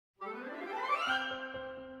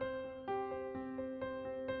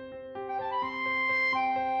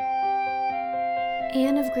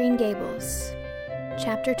Anne of Green Gables,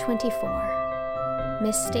 Chapter 24.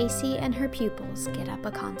 Miss Stacy and her pupils get up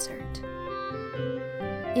a concert.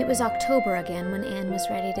 It was October again when Anne was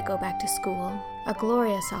ready to go back to school. A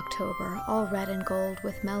glorious October, all red and gold,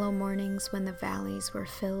 with mellow mornings when the valleys were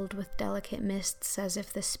filled with delicate mists as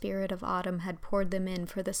if the spirit of autumn had poured them in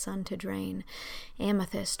for the sun to drain.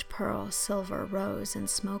 Amethyst, pearl, silver, rose, and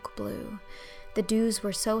smoke blue. The dews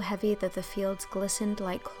were so heavy that the fields glistened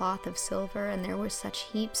like cloth of silver, and there were such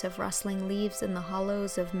heaps of rustling leaves in the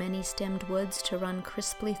hollows of many-stemmed woods to run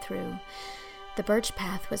crisply through. The birch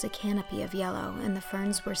path was a canopy of yellow, and the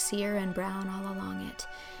ferns were sere and brown all along it.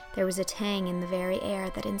 There was a tang in the very air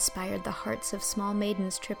that inspired the hearts of small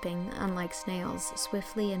maidens tripping, unlike snails,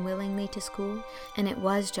 swiftly and willingly to school, and it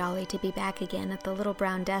was jolly to be back again at the little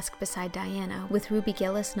brown desk beside Diana, with Ruby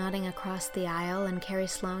Gillis nodding across the aisle, and Carrie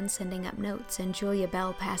Sloane sending up notes, and Julia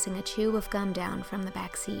Bell passing a chew of gum down from the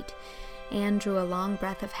back seat. Anne drew a long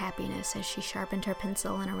breath of happiness as she sharpened her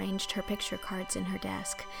pencil and arranged her picture cards in her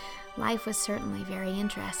desk. Life was certainly very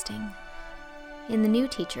interesting. In the new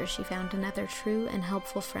teacher, she found another true and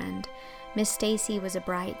helpful friend. Miss Stacy was a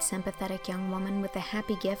bright, sympathetic young woman with the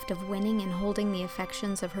happy gift of winning and holding the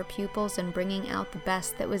affections of her pupils and bringing out the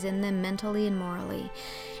best that was in them mentally and morally.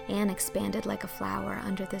 Anne expanded like a flower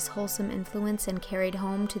under this wholesome influence and carried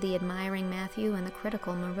home to the admiring Matthew and the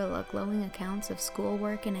critical Marilla glowing accounts of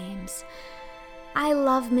schoolwork and aims. "I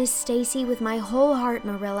love Miss Stacy with my whole heart,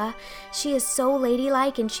 Marilla. She is so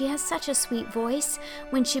ladylike and she has such a sweet voice.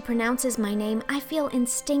 When she pronounces my name, I feel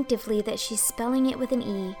instinctively that she's spelling it with an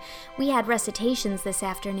E. We had recitations this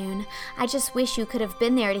afternoon. I just wish you could have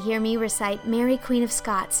been there to hear me recite Mary Queen of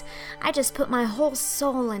Scots. I just put my whole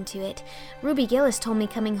soul into it. Ruby Gillis told me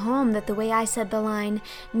coming home that the way I said the line,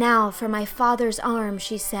 'Now for my father's arms,'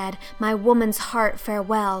 she said, 'my woman's heart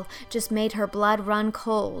farewell,' just made her blood run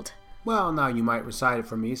cold." "Well, now you might recite it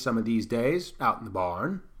for me some of these days, out in the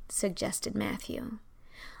barn," suggested Matthew.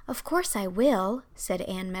 "Of course I will," said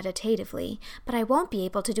Anne meditatively, "but I won't be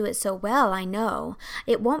able to do it so well, I know.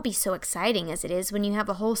 It won't be so exciting as it is when you have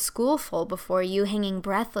a whole school full before you, hanging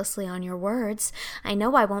breathlessly on your words. I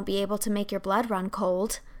know I won't be able to make your blood run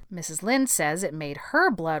cold." Mrs. Lynde says it made her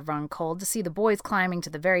blood run cold to see the boys climbing to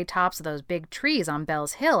the very tops of those big trees on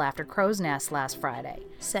Bell's Hill after Crow's Nest last Friday,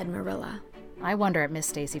 said Marilla. I wonder at Miss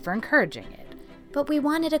Stacy for encouraging it. "But we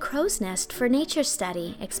wanted a crow's nest for nature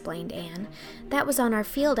study," explained Anne. "That was on our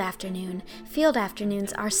field afternoon. Field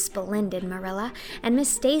afternoons are splendid, Marilla, and Miss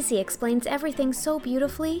Stacy explains everything so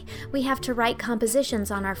beautifully. We have to write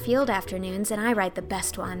compositions on our field afternoons, and I write the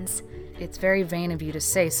best ones." "It's very vain of you to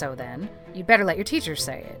say so, then. You'd better let your teacher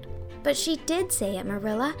say it." "But she did say it,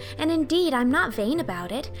 Marilla, and indeed I'm not vain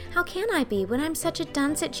about it. How can I be when I'm such a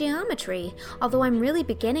dunce at geometry? Although I'm really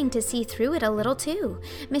beginning to see through it a little too.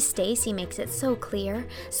 Miss Stacy makes it so clear.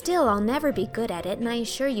 Still, I'll never be good at it, and I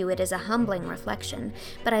assure you it is a humbling reflection.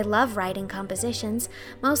 But I love writing compositions.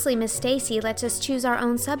 Mostly Miss Stacy lets us choose our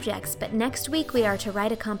own subjects, but next week we are to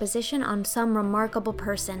write a composition on some remarkable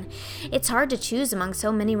person. It's hard to choose among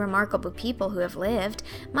so many remarkable people who have lived.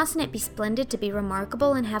 Mustn't it be splendid to be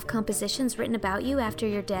remarkable and have compositions written about you after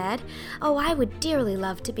you're dead? Oh, I would dearly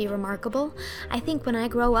love to be remarkable. I think when I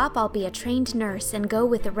grow up I'll be a trained nurse and go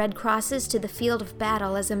with the Red Crosses to the field of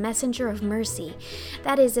battle as a messenger of mercy.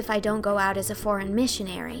 That is, if I don't go out as a foreign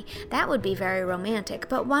missionary. That would be very romantic,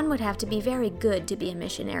 but one would have to be very good to be a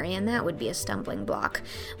missionary, and that would be a stumbling block.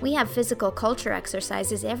 We have physical culture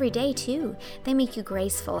exercises every day, too. They make you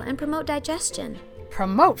graceful and promote digestion."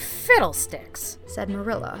 "Promote fiddlesticks," said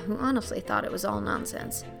Marilla, who honestly thought it was all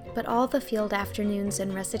nonsense. But all the field afternoons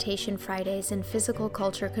and recitation Fridays and physical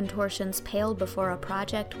culture contortions paled before a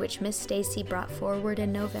project which Miss Stacy brought forward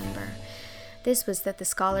in November. This was that the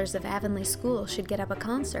scholars of Avonlea School should get up a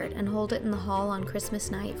concert and hold it in the hall on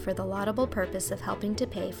Christmas night for the laudable purpose of helping to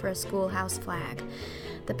pay for a schoolhouse flag.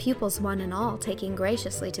 The pupils one and all taking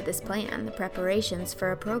graciously to this plan, the preparations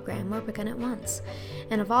for a program were begun at once.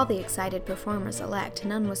 And of all the excited performers-elect,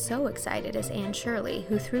 none was so excited as Anne Shirley,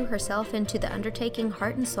 who threw herself into the undertaking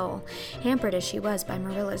heart and soul, hampered as she was by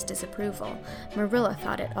Marilla's disapproval. Marilla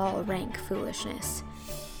thought it all rank foolishness.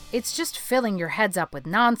 "It's just filling your heads up with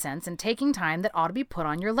nonsense and taking time that ought to be put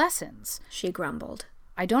on your lessons," she grumbled.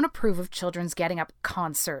 "I don't approve of children's getting up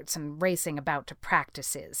concerts and racing about to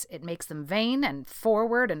practices. It makes them vain and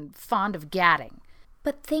forward and fond of gadding."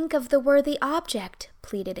 "But think of the worthy object,"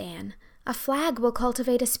 pleaded Anne. "A flag will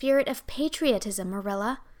cultivate a spirit of patriotism,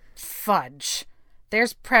 Marilla." "Fudge!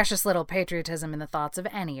 There's precious little patriotism in the thoughts of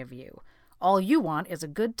any of you. All you want is a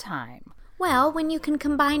good time." Well, when you can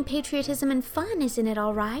combine patriotism and fun, isn't it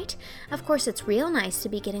all right? Of course, it's real nice to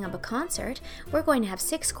be getting up a concert. We're going to have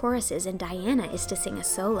 6 choruses, and Diana is to sing a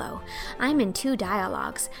solo. I'm in 2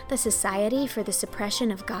 dialogues, the Society for the Suppression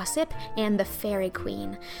of Gossip and the Fairy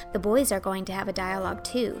Queen. The boys are going to have a dialogue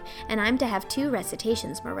too, and I'm to have 2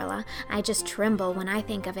 recitations, Marilla. I just tremble when I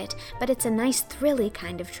think of it, but it's a nice thrilly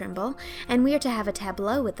kind of tremble, and we're to have a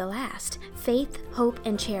tableau with the last, Faith, Hope,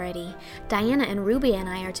 and Charity. Diana and Ruby and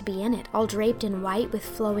I are to be in it, all draped in white with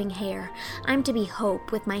flowing hair. I'm to be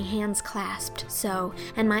Hope with my hands clasped, so,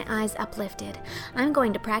 and my eyes uplifted. I'm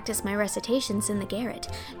going to practice my recitations in the garret.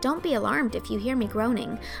 Don't be alarmed if you hear me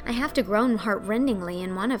groaning. I have to groan heart-rendingly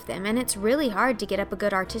in one of them, and it's really hard to get up a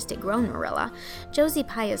good artistic groan, Marilla. Josie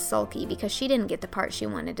Pye is sulky because she didn't get the part she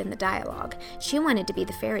wanted in the dialogue. She wanted to be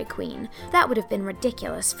the Fairy Queen. That would have been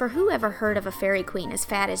ridiculous, for who ever heard of a Fairy Queen as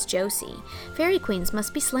fat as Josie? Fairy Queens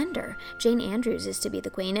must be slender. Jane Andrews is to be the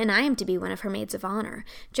queen, and I am to be one of her maids of honor.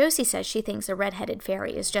 Josie says she thinks a red-headed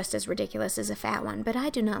fairy is just as ridiculous as a fat one, but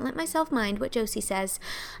I do not let myself mind what Josie says.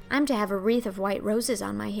 I'm to have a wreath of white roses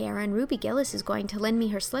on my hair, and Ruby Gillis is going to lend me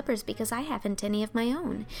her slippers because I haven't any of my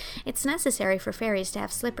own. It's necessary for fairies to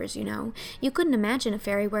have slippers, you know. You couldn't imagine a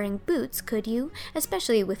fairy wearing boots, could you?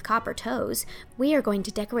 Especially with copper toes. We are going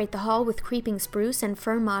to decorate the hall with creeping spruce and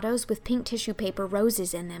fir mottos with pink tissue paper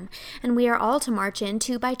roses in them, and we are all to march in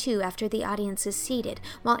 2 by 2 after the audience is seated,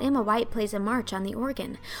 while Emma White plays a march on the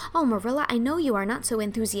organ. Oh, Marilla, I know you are not so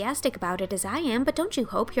enthusiastic about it as I am, but don't you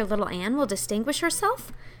hope your little Anne will distinguish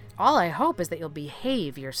herself? All I hope is that you'll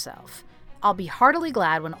behave yourself. I'll be heartily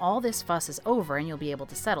glad when all this fuss is over and you'll be able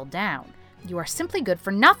to settle down. You are simply good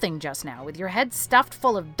for nothing just now, with your head stuffed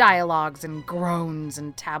full of dialogues and groans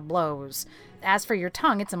and tableaus. As for your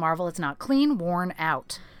tongue, it's a marvel it's not clean worn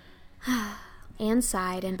out. Anne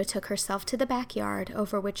sighed and betook herself to the backyard,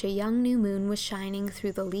 over which a young new moon was shining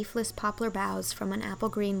through the leafless poplar boughs from an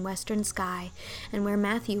apple-green western sky, and where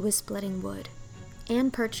Matthew was splitting wood. Anne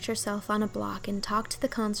perched herself on a block and talked the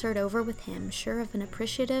concert over with him, sure of an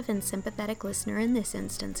appreciative and sympathetic listener in this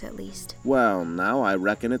instance at least. Well, now I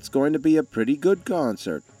reckon it's going to be a pretty good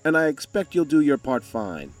concert, and I expect you'll do your part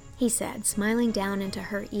fine, he said, smiling down into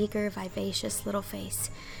her eager, vivacious little face.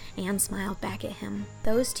 Anne smiled back at him.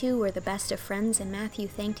 Those two were the best of friends, and Matthew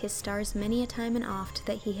thanked his stars many a time and oft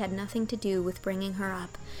that he had nothing to do with bringing her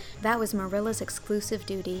up. That was Marilla's exclusive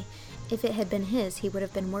duty. If it had been his, he would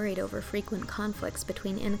have been worried over frequent conflicts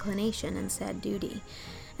between inclination and said duty.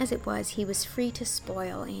 As it was, he was free to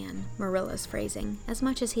spoil Anne, Marilla's phrasing, as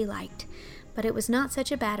much as he liked. But it was not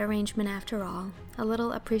such a bad arrangement after all. A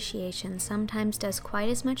little appreciation sometimes does quite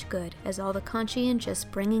as much good as all the conscientious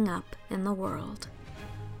bringing up in the world.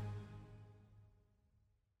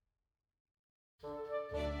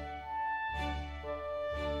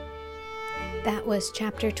 That was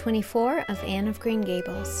Chapter 24 of Anne of Green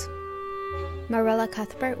Gables. Marilla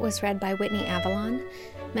Cuthbert was read by Whitney Avalon,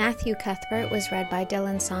 Matthew Cuthbert was read by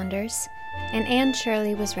Dylan Saunders, and Anne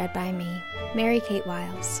Shirley was read by me, Mary Kate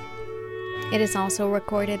Wiles. It is also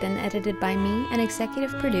recorded and edited by me and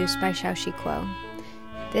executive produced by Xiaoxi Kuo.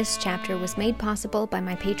 This chapter was made possible by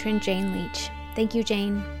my patron Jane Leach. Thank you,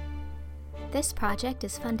 Jane. This project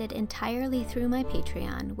is funded entirely through my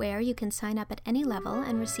Patreon, where you can sign up at any level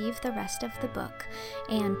and receive the rest of the book.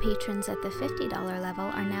 And patrons at the $50 level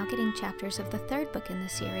are now getting chapters of the 3rd book in the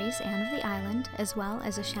series, Anne of the Island, as well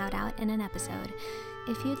as a shout-out in an episode.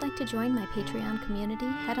 If you'd like to join my Patreon community,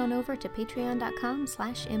 head on over to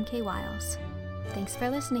patreon.com/mkwiles. Thanks for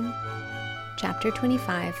listening. Chapter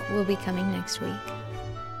 25 will be coming next week.